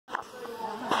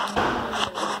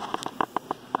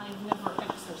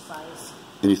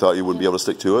And you thought you wouldn't be able to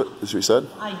stick to it, is what you said?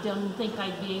 I didn't think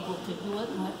I'd be able to do it,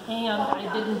 and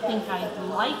I didn't think I'd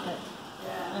like it.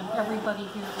 And everybody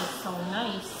here is so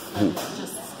nice that it's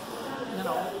just, you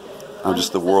know, I'm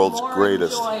just the world's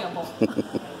greatest. Enjoyable.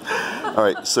 All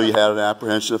right, so you had an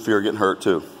apprehension of fear of getting hurt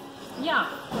too? Yeah,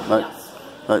 right. Yes.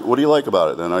 All right, what do you like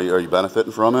about it then? Are you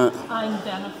benefiting from it? I'm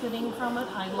benefiting from it.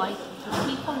 I like the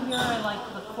people here. I like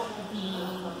the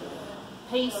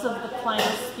pace of the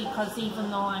class, because even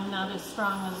though I'm not as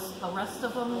strong as the rest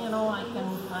of them, you know, I'm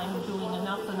doing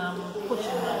enough and I'm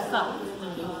pushing myself to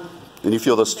do. And you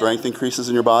feel the strength increases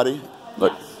in your body?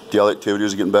 Like yes. daily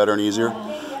activities are getting better and easier?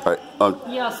 All right.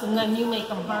 Yes, and then you make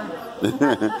them harder.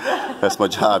 That's my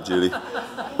job, Judy.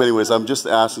 But anyways, I'm just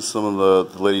asking some of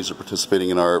the ladies who are participating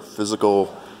in our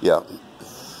FYZ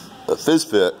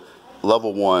Fit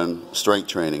Level 1 strength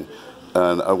training.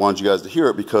 And I wanted you guys to hear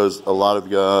it because a lot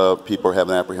of people are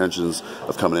having apprehensions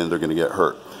of coming in, they're going to get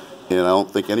hurt. And I don't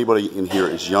think anybody in here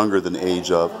is younger than the age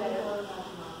of,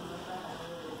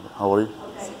 how old are you?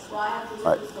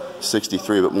 All right,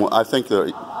 63. But I think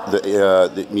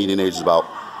the median age is about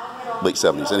late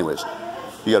 70s. Anyways,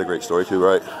 you got a great story too,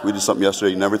 right? We did something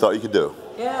yesterday you never thought you could do.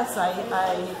 Yes, I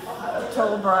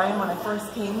told Brian when I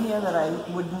first came here that I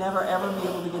would never ever be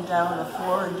able to get down on the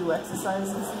floor and do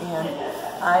exercises, and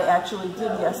I actually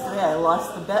did yesterday. I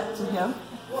lost the bet to him,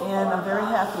 and I'm very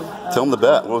happy. Tell him the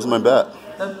bet. What was my bet?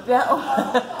 The bet,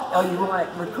 oh, you want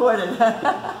it recorded.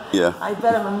 Yeah. I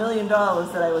bet him $1 million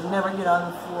that I would never get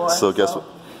on the floor. So guess what?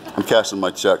 I'm cashing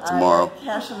my check tomorrow. I'm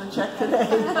cashing the check today.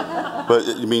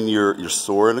 But you mean you're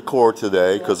sore in the core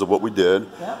today because of what we did.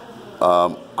 Yep.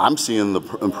 I'm seeing the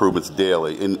improvements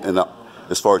daily in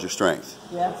as far as your strength.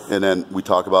 Yes. And then we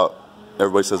talk about,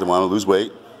 everybody says they want to lose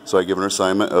weight, so I give her an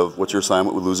assignment of what's your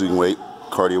assignment with losing weight,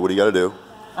 cardio, what do you got to do?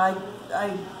 I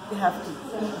have to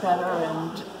eat better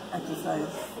and exercise,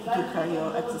 do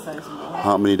cardio exercise.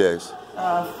 How many days?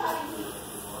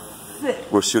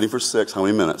 6. We're shooting for 6. How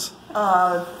many minutes?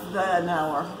 An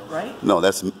hour, right? No,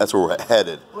 that's where we're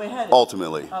headed. We're headed.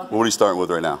 Ultimately. Okay. What are you starting with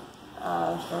right now?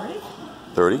 30?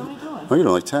 30? What are we doing? Oh, you're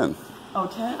doing like 10. Oh,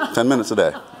 10? 10 minutes a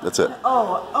day. That's it.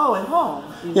 Oh, at home.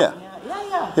 Yeah.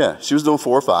 Yeah. Yeah, she was doing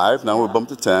 4 or 5. Now we're bumped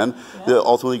to 10. Yeah. They'll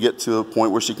ultimately get to a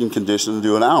point where she can condition and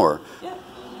do an hour. Yeah.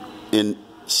 And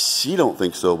she don't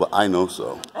think so, but I know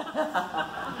so.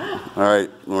 All right,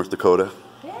 North Dakota.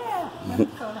 Yeah, North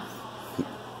Dakota.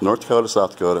 North Dakota,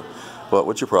 South Dakota.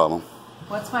 What's your problem?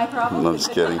 What's my problem? No, I'm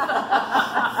just kidding. I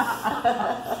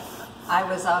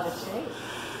was out of shape.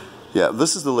 Yeah,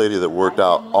 this is the lady that worked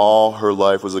out all her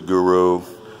life, was a guru,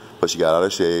 but she got out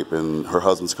of shape, and her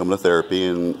husband's coming to therapy,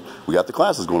 and we got the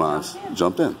classes going on.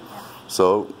 Jumped in.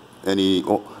 So, how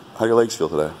do your legs feel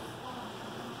today?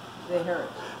 They hurt.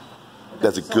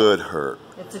 That's a good hurt.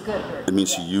 It's a good hurt. It means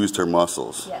she used her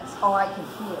muscles. Yes. Oh, I can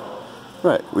feel.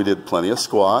 Right. We did plenty of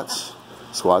squats.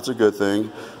 Squats are a good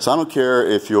thing. So I don't care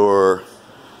if you're,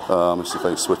 let me see if I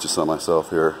can switch this on myself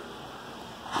here.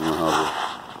 I don't know how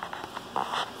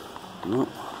to, no, I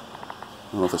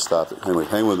don't know if I stopped it. Anyway,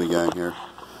 hang with me, gang, here.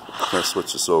 Try to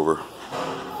switch this over.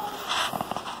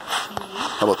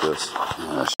 How about this?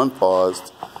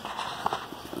 Unpaused.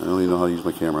 I don't even know how to use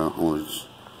my camera.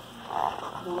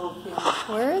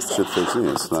 Where is it? Should face me.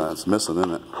 It's not. It's missing,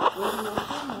 isn't it?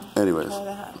 Anyways,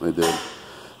 I did.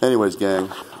 Anyways, gang,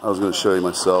 I was going to show you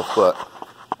myself, but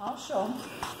I'll show him.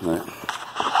 right,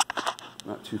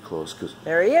 not too close because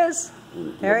There he is.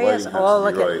 There he is. Oh,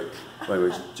 look right.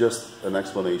 Anyways, just an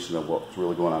explanation of what's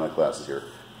really going on in classes here.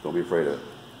 Don't be afraid of it.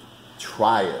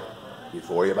 Try it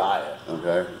before you buy it.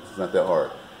 Okay, it's not that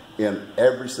hard. And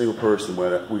every single person,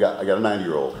 I got a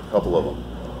 90-year-old, a couple of them.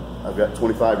 I've got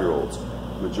 25-year-olds.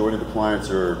 Majority of the clients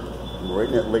are right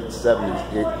in that late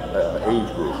 70s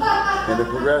age group, and they're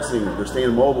progressing, they're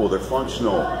staying mobile, they're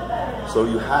functional. So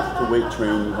you have to weight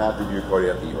train, you have to do your cardio, you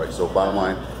have to eat right. So bottom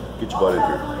line, get your butt in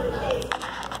here.